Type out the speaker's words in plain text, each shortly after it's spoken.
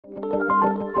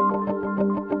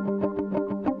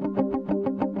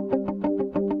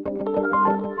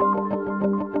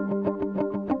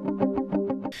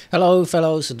Hello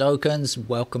fellow Sudokans,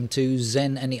 welcome to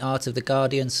Zen and the Art of the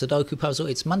Guardian Sudoku Puzzle.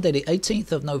 It's Monday the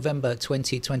 18th of November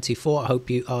 2024. I hope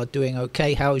you are doing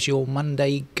okay. How's your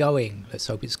Monday going? Let's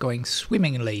hope it's going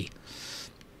swimmingly.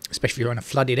 Especially if you're in a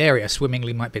flooded area,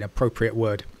 swimmingly might be an appropriate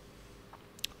word.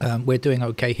 We're doing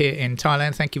okay here in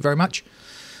Thailand, thank you very much.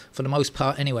 For the most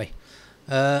part anyway.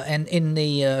 And in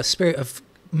the spirit of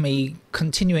me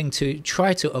continuing to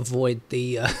try to avoid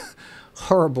the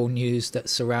horrible news that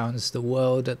surrounds the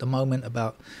world at the moment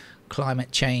about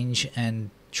climate change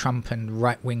and Trump and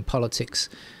right-wing politics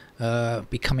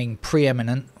becoming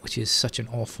preeminent, which is such an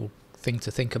awful thing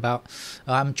to think about.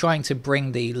 I'm trying to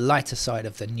bring the lighter side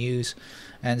of the news,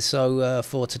 and so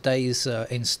for today's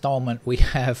installment we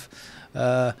have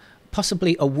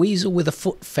possibly a weasel with a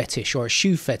foot fetish, or a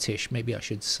shoe fetish maybe I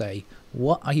should say.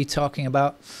 What are you talking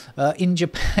about? In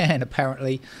Japan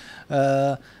apparently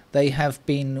they have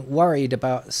been worried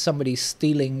about somebody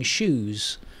stealing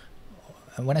shoes.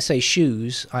 And when I say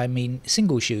shoes, I mean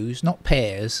single shoes, not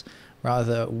pairs,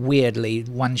 rather weirdly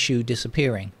one shoe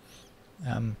disappearing.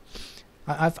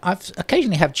 I've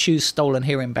occasionally had shoes stolen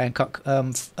here in Bangkok,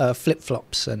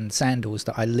 flip-flops and sandals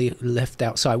that I left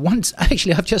outside. Once,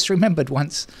 actually, I've just remembered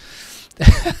once.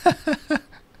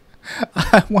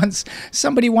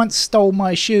 Somebody once stole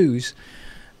my shoes.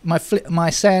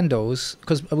 My sandals,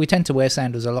 because we tend to wear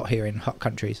sandals a lot here in hot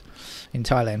countries, in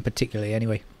Thailand particularly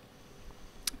anyway.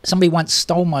 Somebody once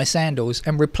stole my sandals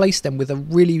and replaced them with a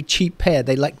really cheap pair.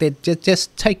 They'd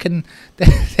just taken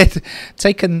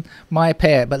my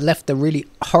pair but left the really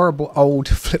horrible old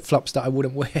flip-flops that I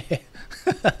wouldn't wear.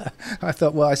 I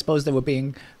thought, well, I suppose they were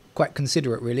being quite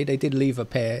considerate really. They did leave a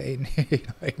pair in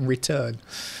return.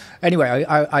 Anyway,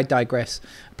 I digress.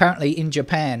 Apparently in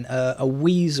Japan a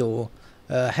weasel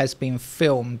has been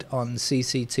filmed on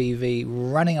CCTV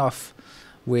running off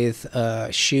with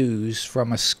shoes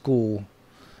from a school.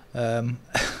 So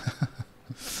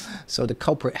the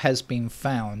culprit has been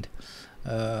found.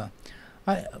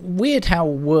 Weird how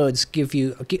words give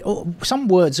you... some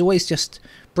words always just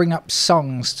bring up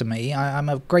songs to me. I'm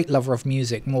a great lover of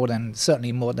music,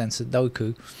 certainly more than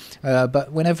Sudoku.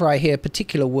 But whenever I hear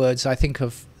particular words, I think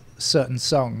of certain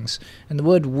songs. And the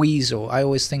word weasel, I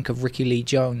always think of Rickie Lee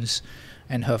Jones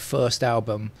and her first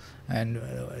album, and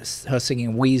her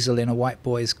singing Weasel in a White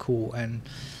Boy's Cool. And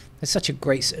it's such a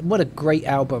what a great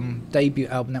album, debut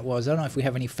album that was. I don't know if we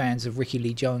have any fans of Rickie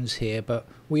Lee Jones here, but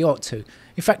we ought to.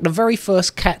 In fact, the very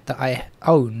first cat that I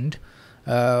owned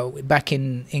back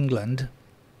in England,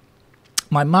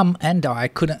 my mum and I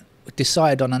couldn't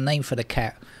decide on a name for the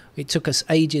cat. It took us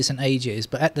ages and ages,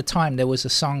 but at the time there was a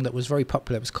song that was very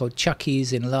popular. It was called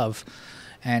Chucky's in Love,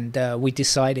 and we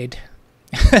decided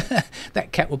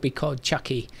that cat would be called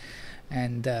Chucky,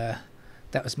 and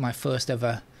that was my first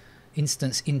ever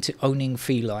instance into owning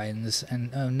felines,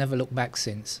 and never looked back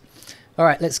since.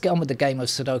 Alright, let's get on with the game of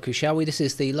Sudoku, shall we? This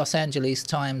is the Los Angeles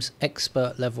Times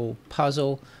expert level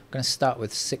puzzle. I'm going to start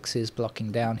with sixes,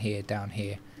 blocking down here,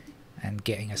 and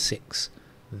getting a 6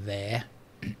 there.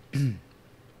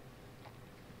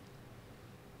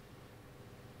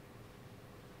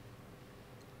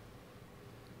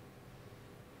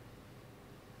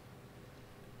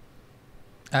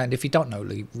 And if you don't know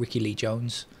Rickie Lee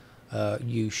Jones,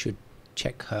 you should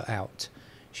check her out.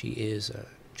 She is a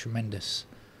tremendous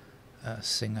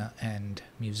singer and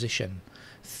musician.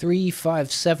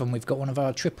 357, we've got one of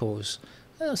our triples.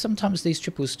 Sometimes these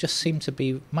triples just seem to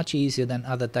be much easier than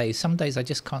other days. Some days I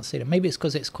just can't see them. Maybe it's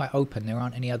because it's quite open. There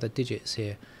aren't any other digits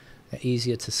here. They're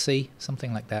easier to see,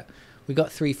 something like that. We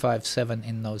got 357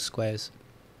 in those squares.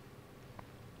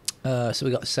 So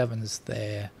we got 7s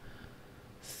there.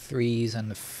 3s and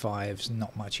the 5s,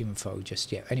 not much info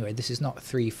just yet. Anyway, this is not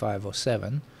 3, 5 or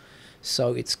 7,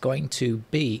 so it's going to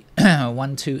be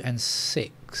 1, 2 and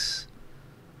 6.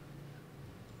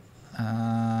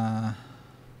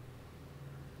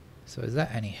 So is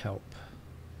that any help?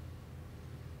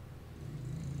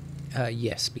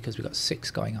 Yes, because we've got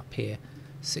 6 going up here,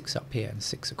 6 up here and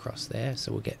 6 across there,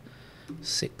 so we'll get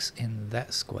 6 in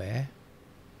that square.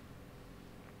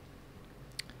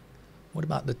 What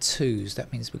about the 2s?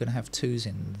 That means we're going to have 2s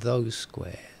in those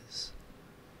squares,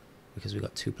 because we've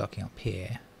got 2 blocking up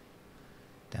here,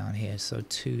 down here, so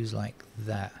 2s like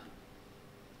that.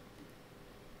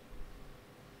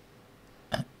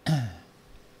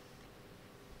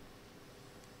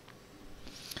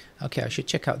 Okay, I should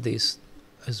check out these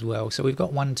as well. So we've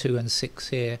got 1, 2 and 6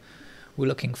 here. We're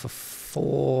looking for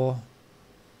 4,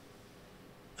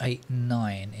 8,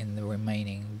 9 in the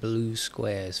remaining blue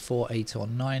squares. 4, 8 or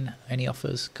 9. Any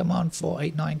offers? Come on, 4,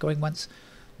 8, 9 going once.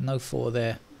 No 4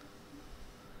 there.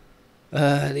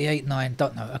 The 8, 9,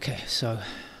 don't know. Okay, so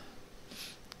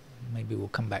Maybe we'll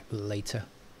come back later.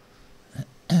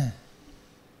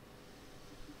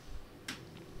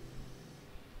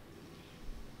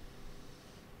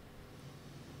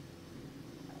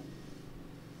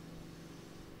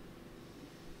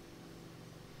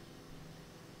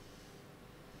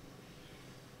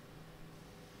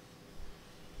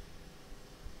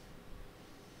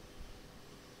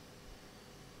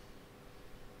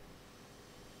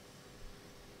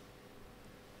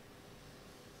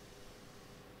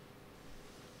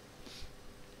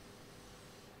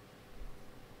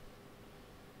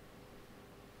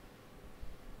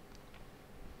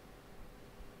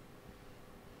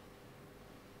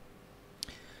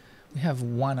 We have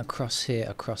one across here,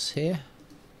 across here.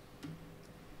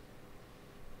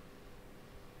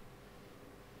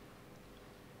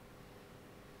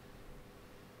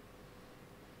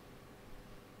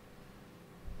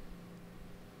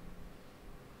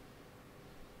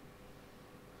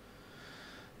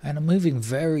 And I'm moving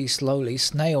very slowly,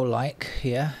 snail-like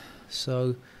here.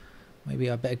 So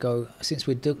maybe I better go, since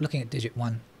we're looking at digit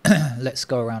 1, let's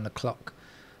go around the clock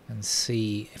and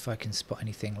see if I can spot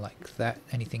anything like that,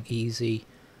 anything easy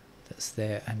that's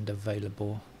there and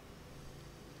available.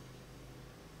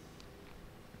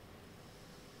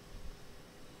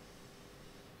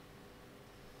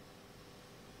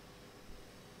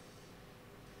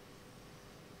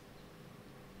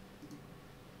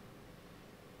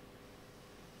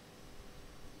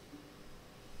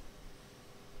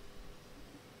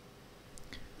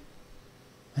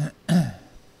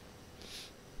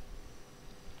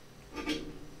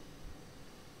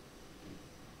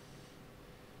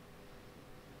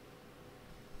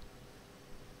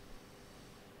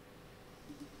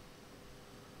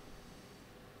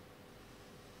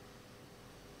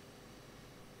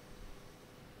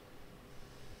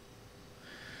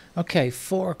 Okay,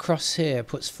 4 across here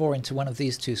puts 4 into one of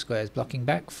these two squares, blocking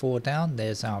back, 4 down,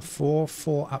 there's our 4,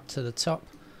 4 up to the top,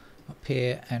 up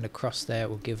here and across there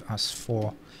will give us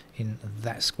 4 in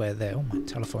that square there. Oh, my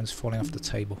telephone's falling off the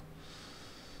table.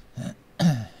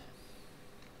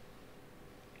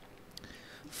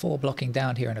 4 blocking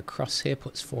down here and across here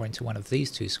puts 4 into one of these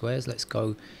two squares. Let's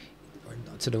go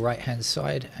to the right hand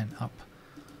side and up,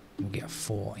 we'll get a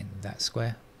 4 in that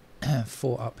square.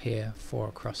 4 up here, 4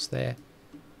 across there.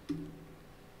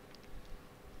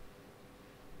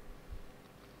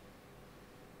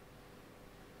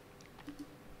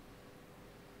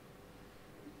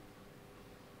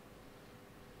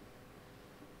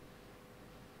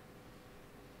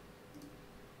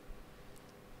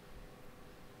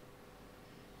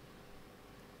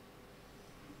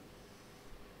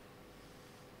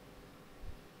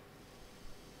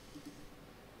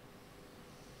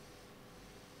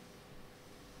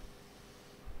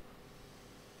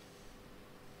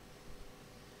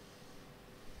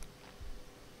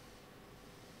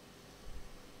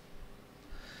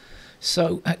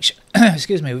 So, actually,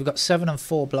 excuse me, we've got 7 and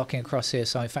 4 blocking across here.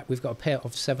 So, in fact, we've got a pair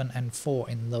of 7 and 4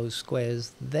 in those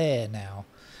squares there now.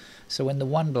 So, when the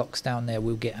 1 blocks down there,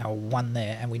 we'll get our 1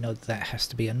 there, and we know that has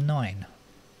to be a 9.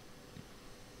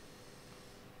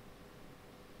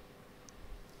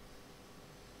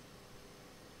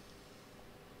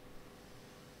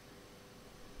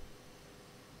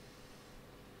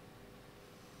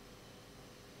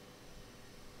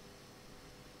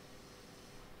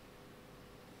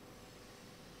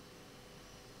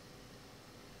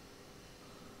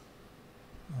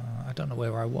 I don't know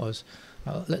where I was.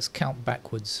 Let's count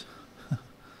backwards.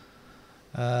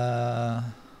 What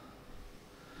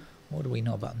do we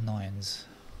know about 9s?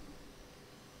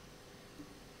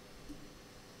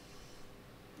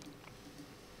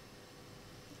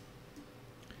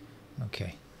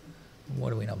 Okay.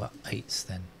 What do we know about 8s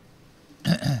then?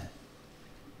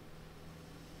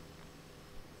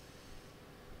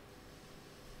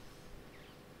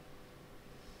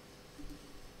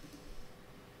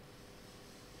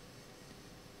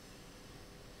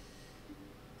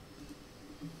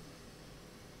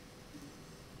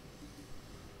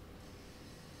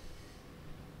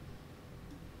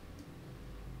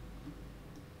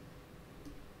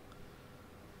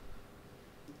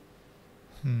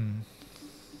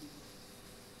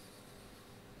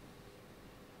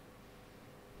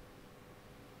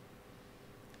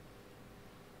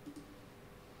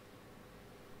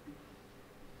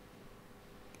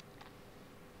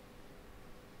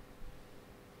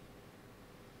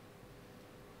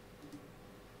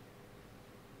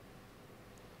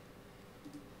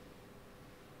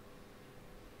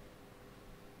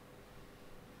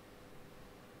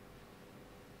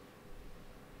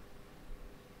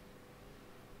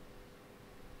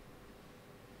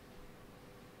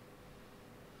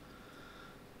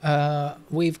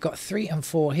 We've got 3 and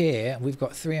 4 here. We've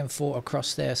got 3 and 4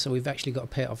 across there. So we've actually got a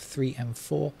pair of 3 and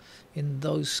 4 in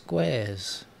those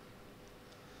squares.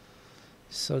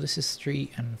 So this is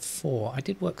 3 and 4. I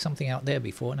did work something out there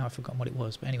before. Now I've forgotten what it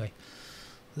was. But anyway,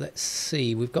 let's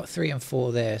see. We've got 3 and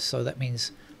 4 there. So that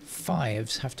means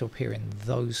 5s have to appear in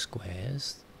those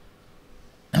squares.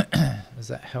 Does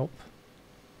that help?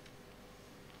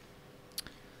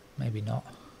 Maybe not.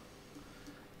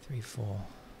 3, 4.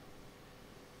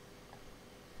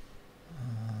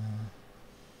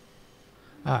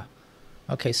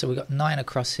 Okay, so we've got 9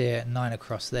 across here, 9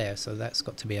 across there, so that's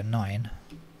got to be a 9.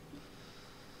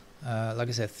 Like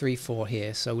I said, 3, 4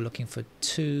 here, so we're looking for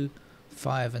 2,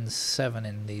 5 and 7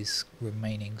 in these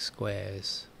remaining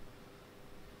squares.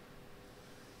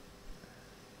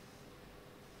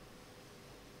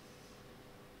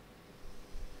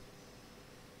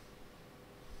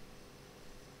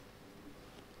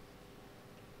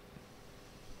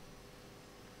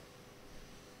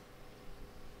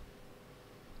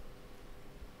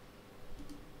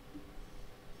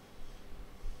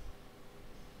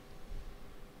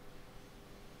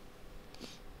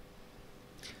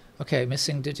 Okay,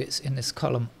 missing digits in this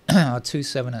column are 2,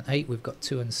 7 and 8. We've got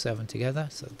 2 and 7 together,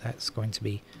 so that's going to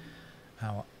be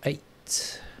our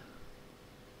 8.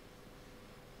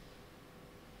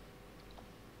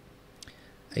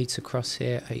 Eight across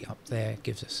here, 8 up there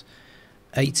gives us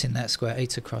 8 in that square.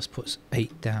 8 across puts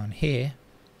 8 down here.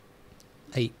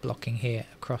 8 blocking here,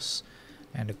 across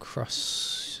and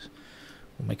across.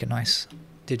 We'll make a nice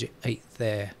digit 8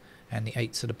 there, and the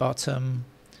 8's at the bottom.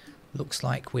 Looks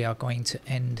like we are going to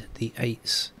end the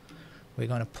 8s. We're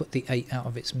going to put the 8 out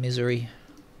of its misery.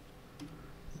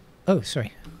 Oh,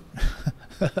 sorry.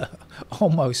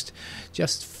 Almost.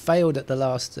 Just failed at the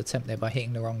last attempt there by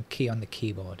hitting the wrong key on the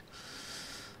keyboard.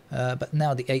 But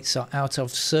now the 8s are out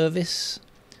of service.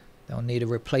 They'll need a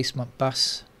replacement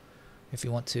bus if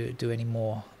you want to do any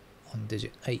more on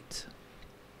digit 8.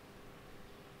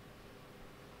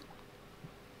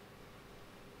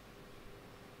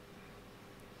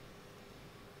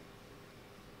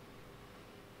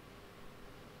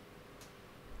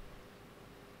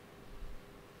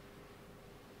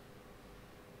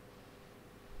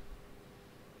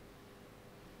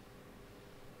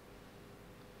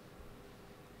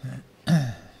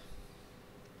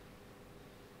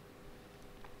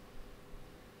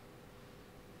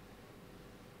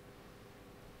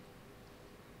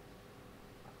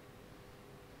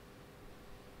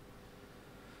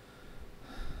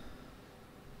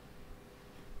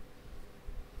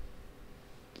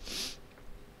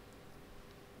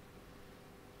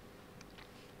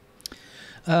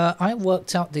 I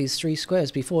worked out these 3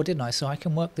 squares before, didn't I? So I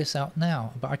can work this out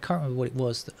now, but I can't remember what it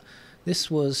was.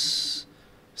 This was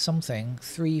something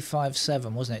 3, 5,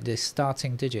 7, wasn't it? The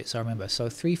starting digits, I remember. So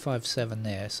 3, 5, 7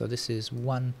 there. So this is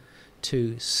 1,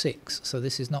 2, 6. So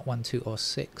this is not 1, 2 or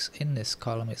 6. In this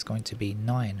column it's going to be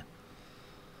 9.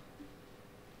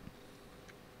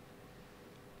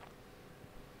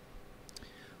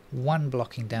 One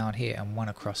blocking down here and 1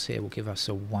 across here will give us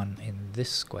a 1 in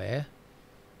this square.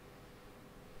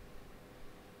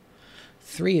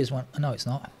 3 is 1. No, it's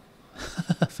not.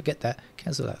 Forget that.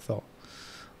 Cancel that thought.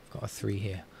 I've got a 3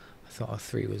 here. I thought a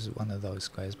 3 was one of those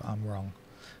squares, but I'm wrong.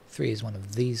 3 is one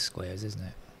of these squares, isn't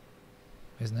it?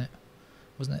 Isn't it?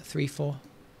 Wasn't it 3, 4?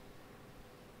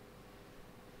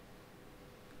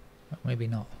 Maybe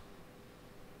not.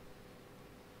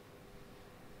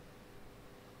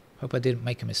 Hope I didn't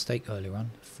make a mistake earlier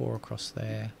on. 4 across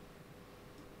there.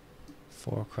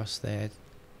 4 across there.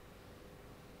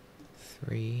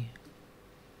 3.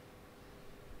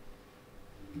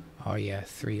 Oh yeah,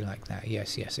 3 like that.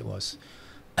 Yes, yes, it was.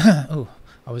 Oh,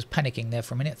 I was panicking there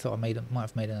for a minute. Thought I might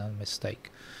have made another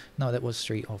mistake. No, that was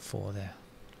 3 or 4 there.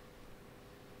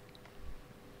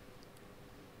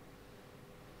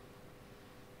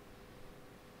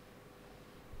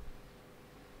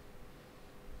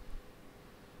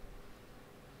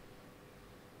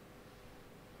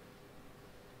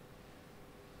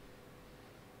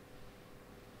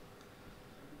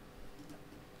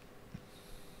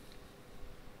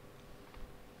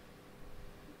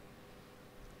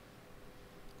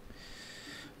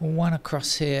 One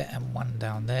across here and 1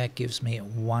 down there gives me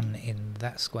 1 in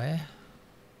that square.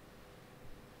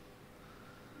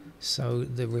 So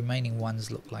the remaining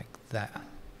ones look like that.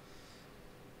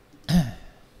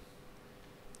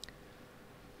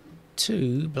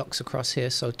 2 blocks across here,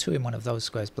 so 2 in one of those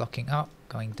squares blocking up.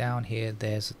 Going down here,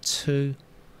 there's a 2.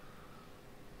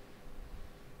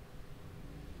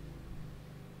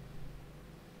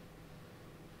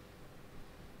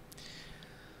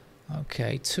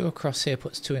 Okay, 2 across here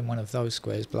puts 2 in one of those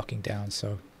squares blocking down,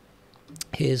 so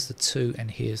Here's the 2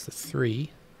 and here's the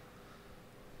 3.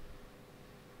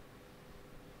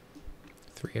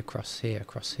 3 across here,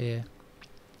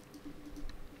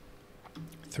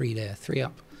 3 there, 3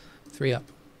 up, 3 up,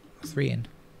 3 in.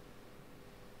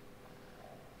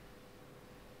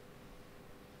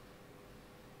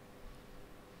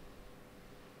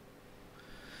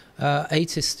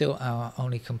 Eight is still our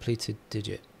only completed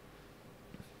digit.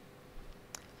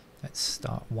 Let's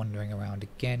start wandering around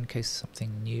again in case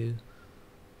something new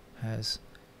has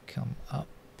come up.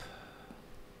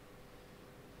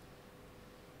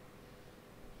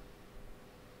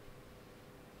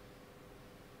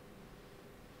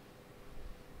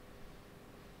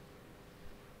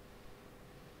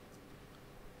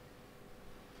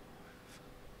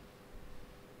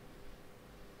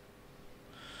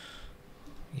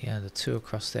 Yeah, the 2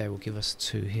 across there will give us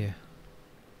 2 here.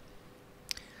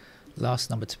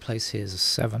 Last number to place here is a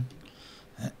 7.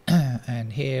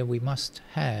 And here we must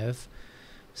have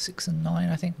 6 and 9,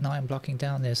 I think. 9 blocking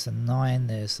down. There's the 9,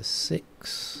 there's the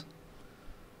 6.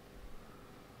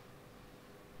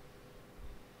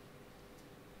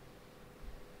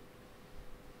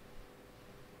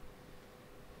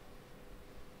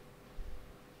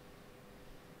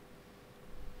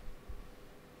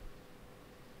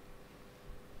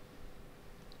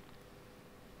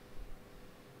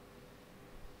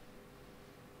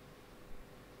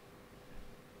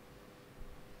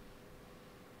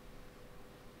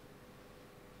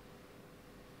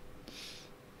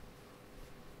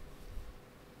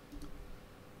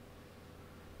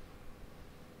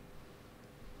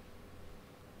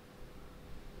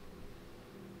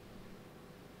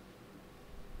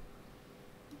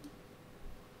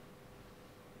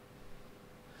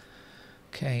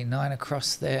 Okay, 9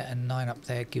 across there and 9 up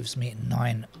there gives me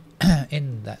 9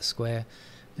 in that square,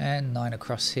 and 9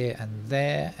 across here and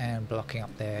there, and blocking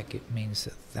up there means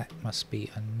that that must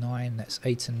be a 9. That's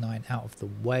 8 and 9 out of the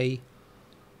way.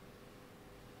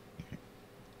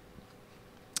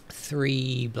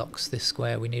 3 blocks this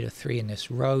square. We need a 3 in this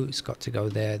row. It's got to go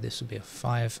there. This will be a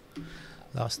 5.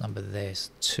 Last number there's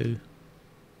 2.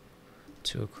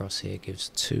 2 across here gives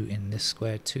 2 in this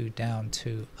square. 2 down,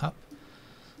 2 up.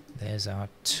 There's our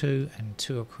 2, and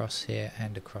 2 across here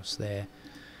and across there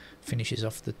finishes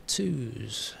off the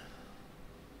 2s.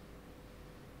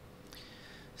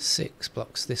 6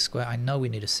 blocks this square. I know we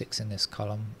need a 6 in this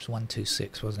column. It's 1, 2,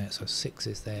 6, wasn't it? So 6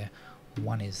 is there,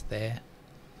 1 is there.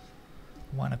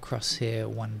 1 across here,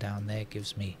 1 down there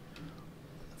gives me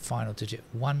the final digit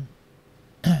 1.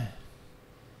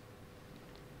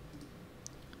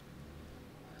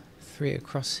 3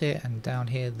 across here and down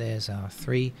here, there's our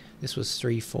 3. This was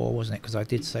 3, 4, wasn't it? Because I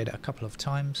did say that a couple of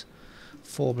times.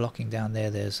 4 blocking down there,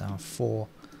 there's our 4.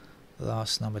 The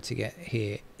last number to get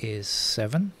here is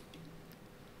 7.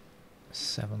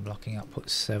 7 blocking up,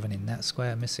 put 7 in that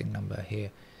square. Missing number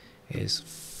here is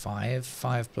 5.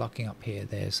 5 blocking up here,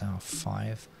 there's our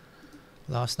 5.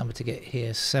 Last number to get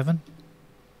here is 7.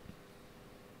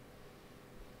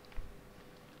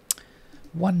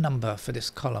 One number for this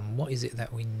column. What is it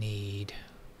that we need?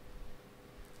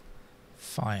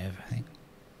 5, I think.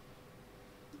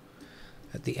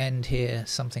 At the end here,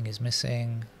 something is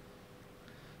missing.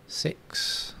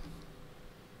 6.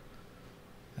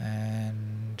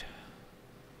 And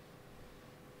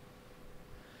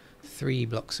 3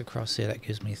 blocks across here. That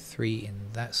gives me 3 in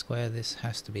that square. This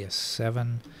has to be a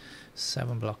 7.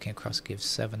 7 blocking across gives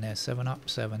 7 there. 7 up,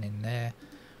 7 in there.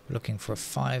 Looking for a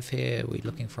 5 here, we're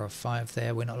looking for a 5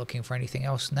 there, we're not looking for anything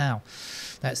else now.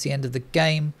 That's the end of the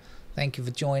game. Thank you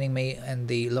for joining me in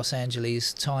the Los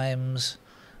Angeles Times,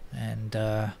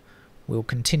 and we'll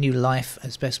continue life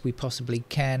as best we possibly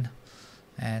can,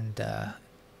 and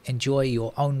enjoy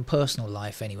your own personal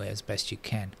life anyway as best you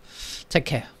can. Take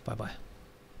care. Bye bye.